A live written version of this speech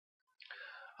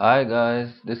Hi guys,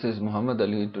 this is Muhammad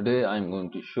Ali. Today I'm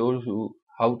going to show you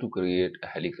how to create a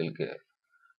helical gear.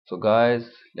 So guys,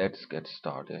 let's get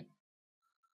started.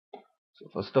 So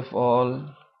first of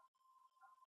all,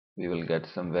 we will get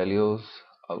some values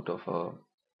out of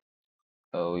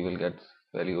we will get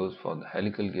values for the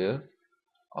helical gear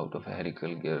out of a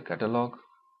helical gear catalog.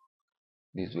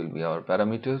 These will be our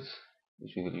parameters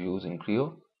which we will use in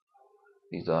Creo.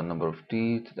 These are number of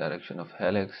teeth, direction of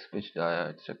helix, pitch dia,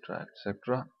 etc.,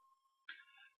 etc.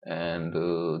 And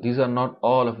these are not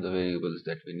all of the variables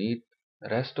that we need. The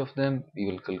rest of them we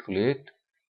will calculate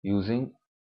using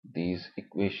these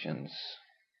equations.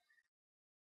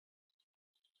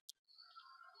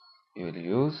 We will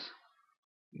use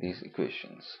these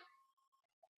equations.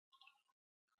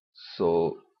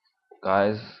 So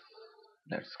guys,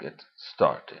 let's get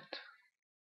started.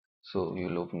 So we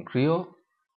will open Creo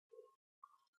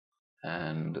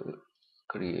and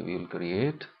we will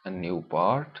create a new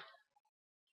part.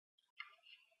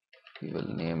 We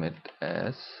will name it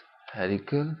as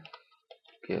helical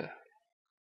gear,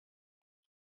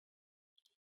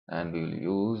 and we will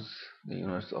use the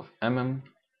units of mm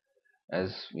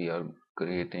as we are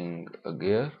creating a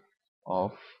gear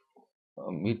of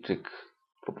metric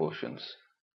proportions.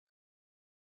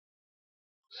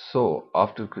 So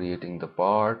after creating the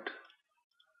part,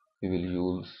 we will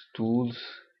use tools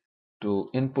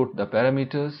to input the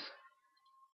parameters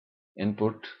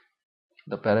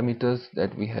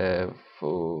that we have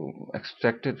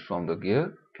extracted from the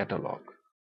gear catalog.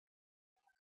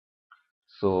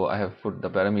 So I have put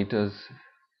the parameters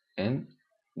in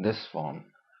this form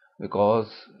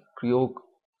because Creo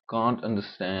can't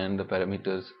understand the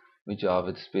parameters which are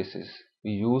with spaces.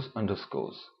 We use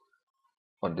underscores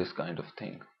for this kind of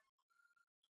thing.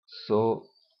 So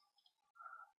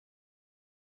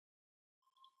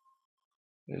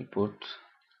we'll put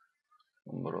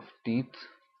number of teeth.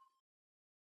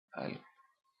 I'll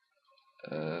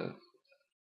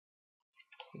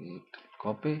create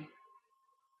copy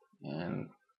and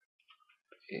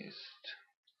paste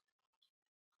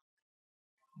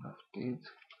number of teeth,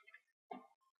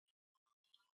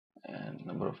 and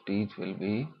number of teeth will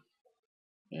be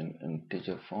in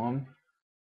integer form,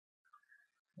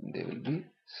 and they will be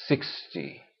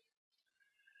 60.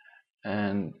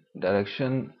 And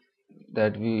direction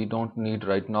that we don't need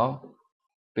right now,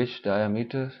 pitch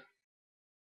diameter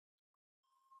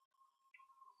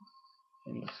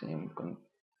in the same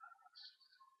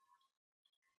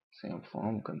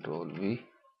form, control V,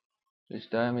 pitch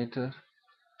diameter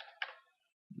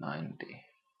 90,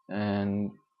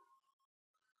 and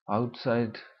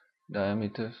outside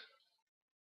diameter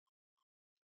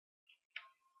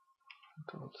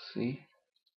control C,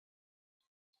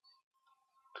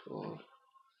 control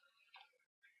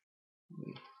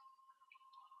V,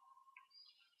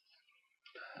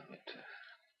 diameter,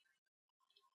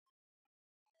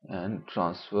 and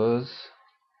transverse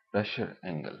pressure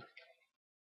angle.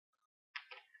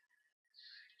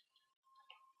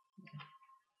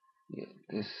 Yeah,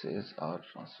 this is our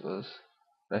transverse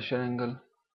pressure angle,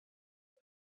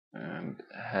 and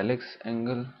helix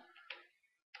angle,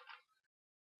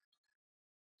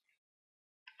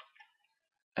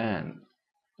 and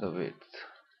the width.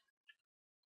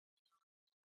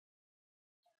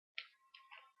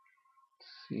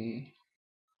 See,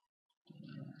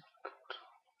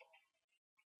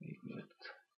 width.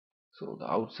 So the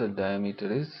outside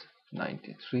diameter is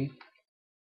 93.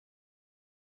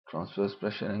 Transverse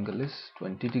pressure angle is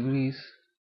 20 degrees.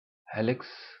 Helix,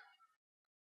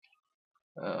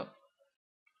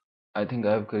 I think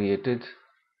I have created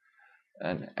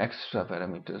an extra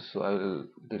parameter, so I will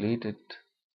delete it.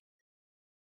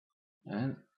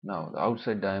 And now the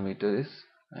outside diameter is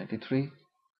 93.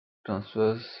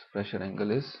 Transverse pressure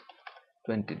angle is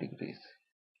 20 degrees.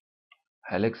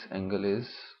 Helix angle is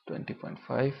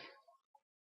 20.5,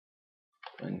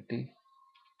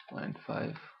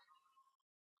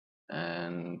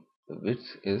 and the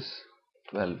width is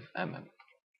 12 mm.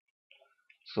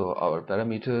 So our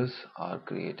parameters are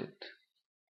created.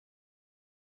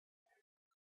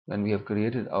 When we have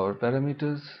created our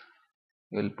parameters,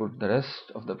 we'll put the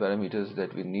rest of the parameters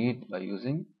that we need by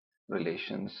using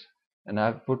relations, and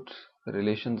I've put the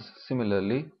relations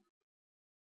similarly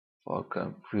for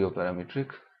Creo parametric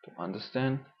to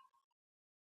understand.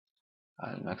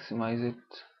 I'll maximize it,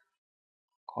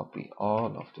 copy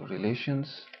all of the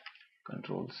relations,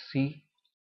 control C,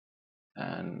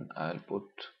 and I'll put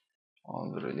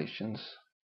all the relations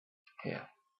here.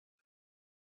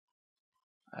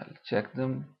 I'll check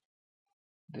them.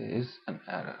 There is an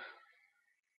error,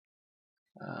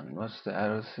 and what's the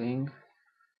error saying?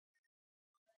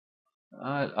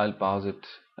 I'll pause it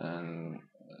and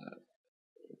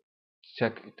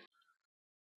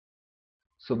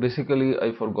So basically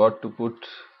I forgot to put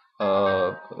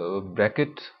a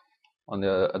bracket on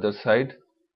the other side.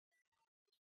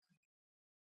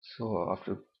 So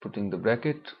after putting the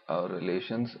bracket, our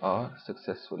relations are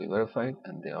successfully verified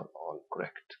and they are all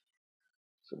correct.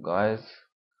 So guys,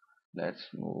 let's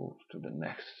move to the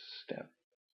next step.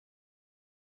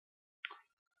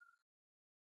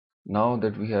 Now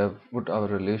that we have put our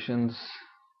relations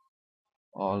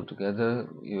all together,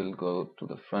 we will go to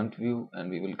the front view and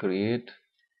we will create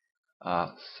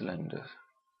a cylinder.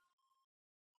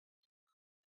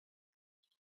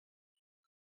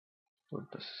 Put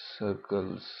the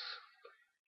circles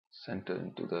center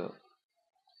into the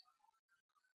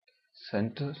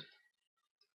center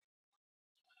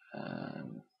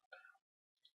and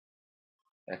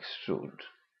extrude.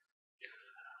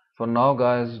 For now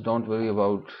guys, don't worry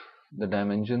about the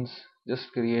dimensions,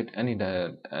 just create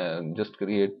just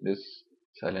create this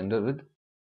cylinder with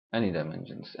any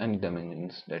dimensions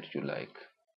that you like.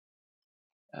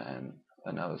 And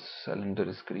when our cylinder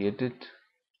is created,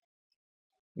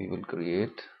 we will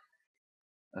create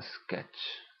a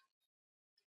sketch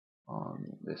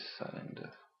on this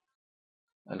cylinder.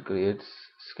 I'll create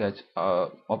sketch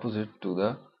opposite to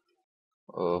the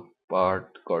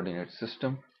part coordinate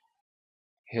system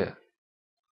here,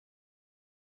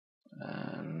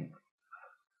 and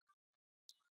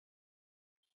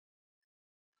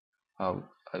I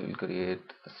will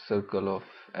create a circle of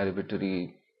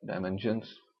arbitrary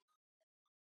dimensions,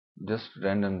 just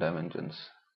random dimensions.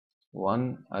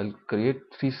 I'll create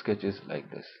 3 sketches like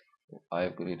this. I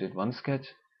have created one sketch.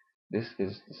 This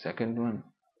is the second one.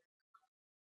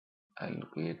 I'll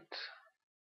create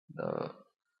the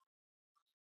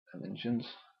dimensions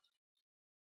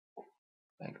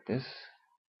like this,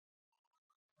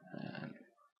 and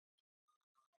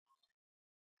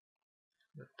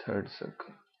the third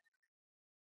circle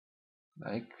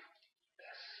like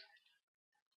this.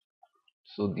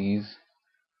 So these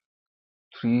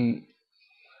 3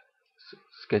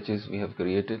 sketches we have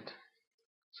created.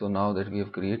 So now that we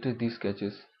have created these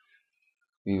sketches,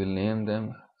 we will name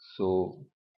them so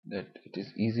that it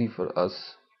is easy for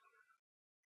us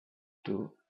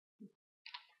to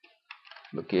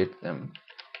locate them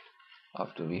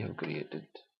after we have created.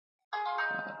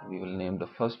 We will name the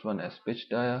first one as pitch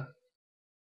dia.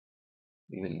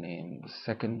 We will name the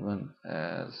second one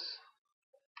as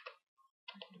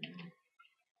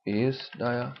base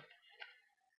dia,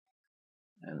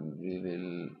 and we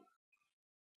will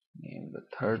name the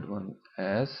third one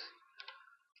as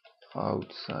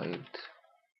outside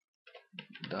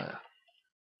dia.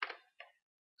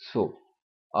 So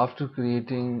after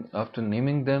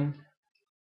naming them,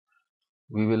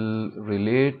 we will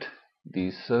relate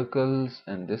these circles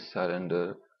and this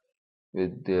cylinder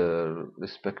with their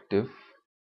respective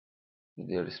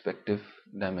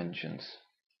dimensions.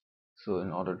 So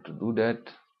in order to do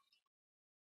that,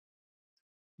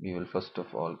 we will first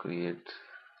of all create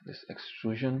this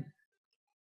extrusion.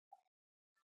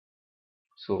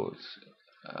 So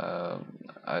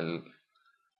I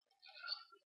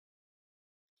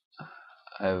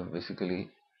have basically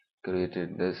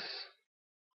created this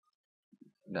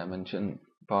dimension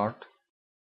part,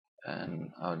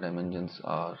 and our dimensions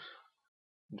are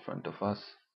in front of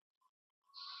us.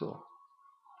 So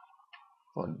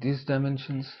for these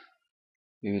dimensions,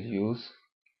 we will use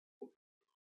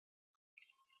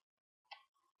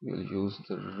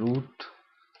the root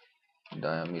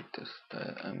diameter,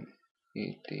 diameter.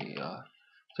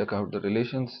 Check out the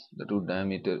relations. The root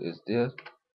diameter is there,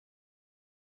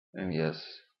 and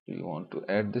yes, do you want to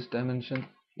add this dimension?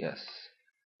 Yes,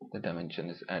 the dimension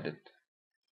is added.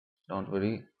 Don't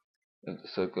worry if the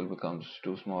circle becomes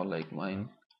too small like mine.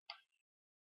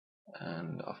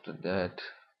 And after that,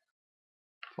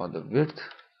 for the width,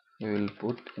 we will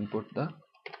input the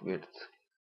width.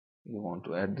 You want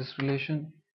to add this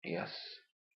relation? Yes.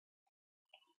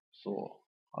 So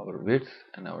our width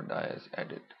and our dia is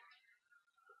added.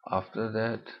 After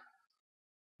that,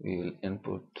 we will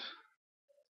input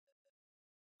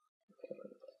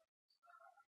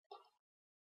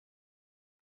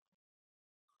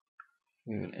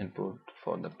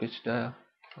for the pitch dia.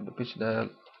 For the pitch dia,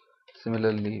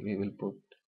 similarly, we will put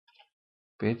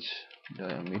pitch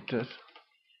diameter,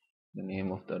 the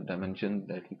name of the dimension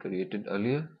that we created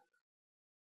earlier.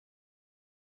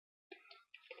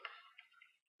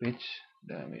 Pitch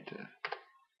diameter.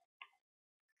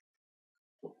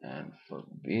 And for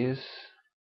base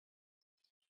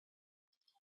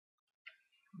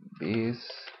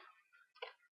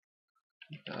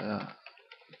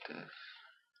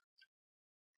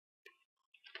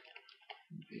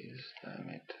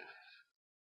diameter,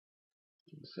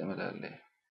 similarly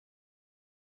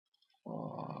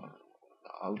for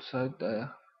outside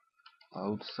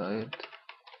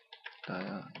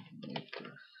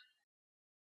diameters.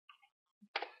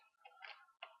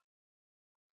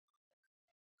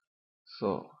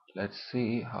 So let's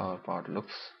see how our part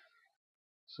looks.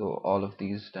 So all of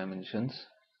these dimensions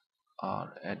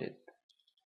are added.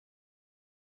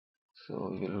 So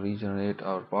we will regenerate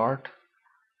our part,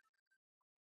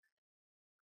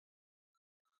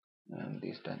 and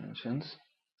these dimensions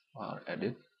are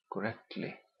added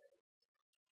correctly.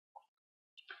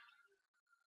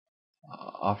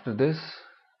 After this,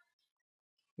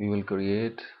 we will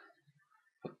create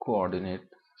a coordinate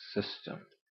system.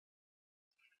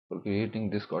 For creating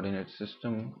this coordinate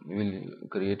system, we will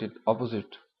create it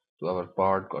opposite to our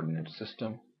part coordinate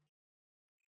system,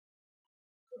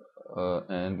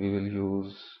 and we will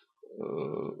use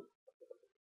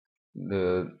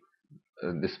the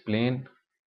this plane,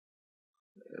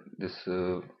 this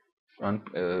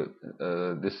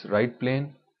this right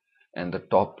plane and the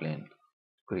top plane.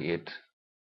 Create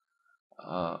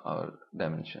our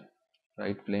dimension,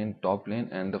 right plane, top plane,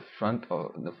 and the front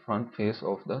face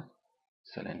of the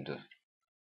cylinder.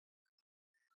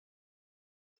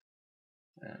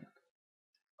 And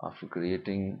after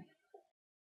creating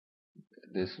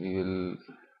this, we will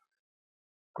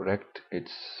correct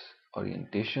its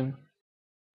orientation.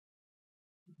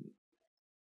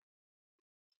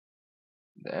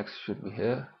 The X should be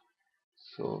here,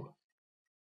 so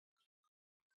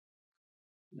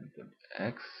input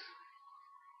X,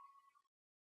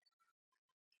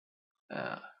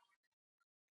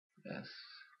 yes.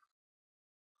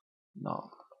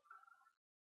 Now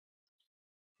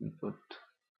input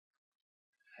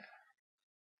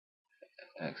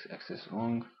X is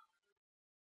wrong,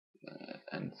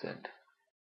 and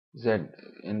Z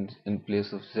in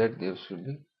place of Z there should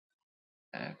be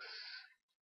X,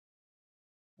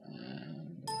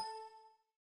 and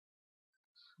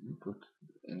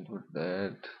input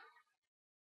that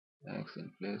X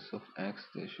in place of X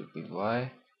there should be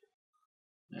Y,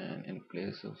 and in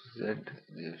place of Z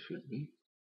there should be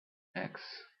X.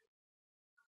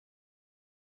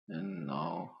 And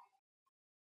now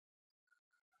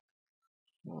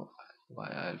Y,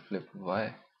 I'll flip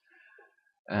Y,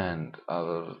 and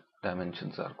our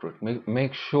dimensions are correct.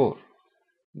 Make sure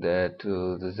that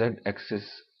the Z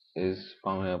axis is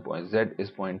Z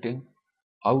is pointing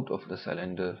out of the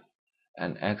cylinder,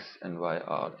 and X and Y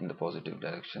are in the positive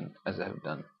direction, as I have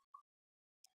done.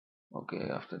 Okay,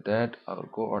 after that our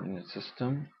coordinate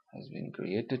system has been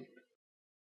created.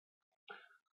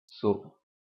 So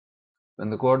when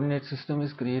the coordinate system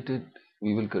is created,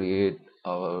 we will create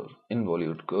our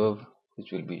involute curve,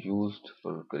 which will be used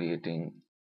for creating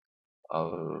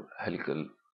our helical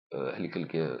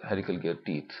gear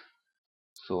teeth.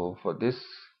 So for this,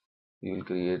 we will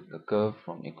create the curve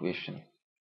from equation.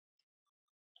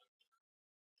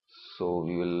 So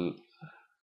we will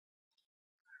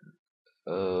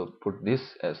put this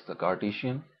as the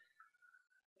Cartesian,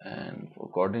 and for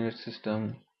coordinate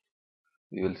system,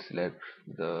 we will select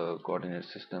the coordinate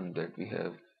system that we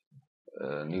have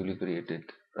newly created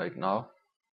right now.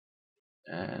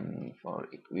 And for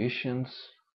equations,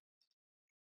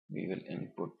 we will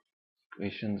input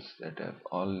equations that I have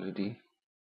already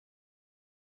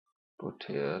put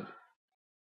here.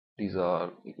 These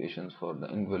are equations for the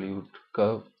involute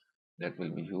curve that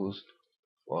will be used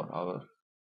for our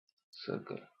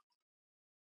circle,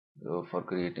 for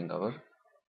creating our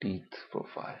teeth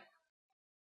profile.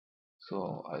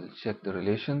 So I'll check the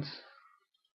relations.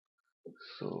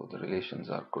 So the relations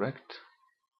are correct,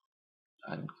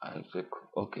 and I'll click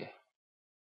OK.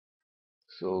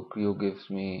 So Creo gives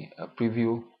me a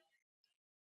preview.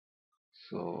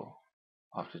 So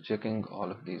after checking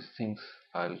all of these things,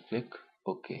 I'll click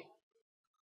OK.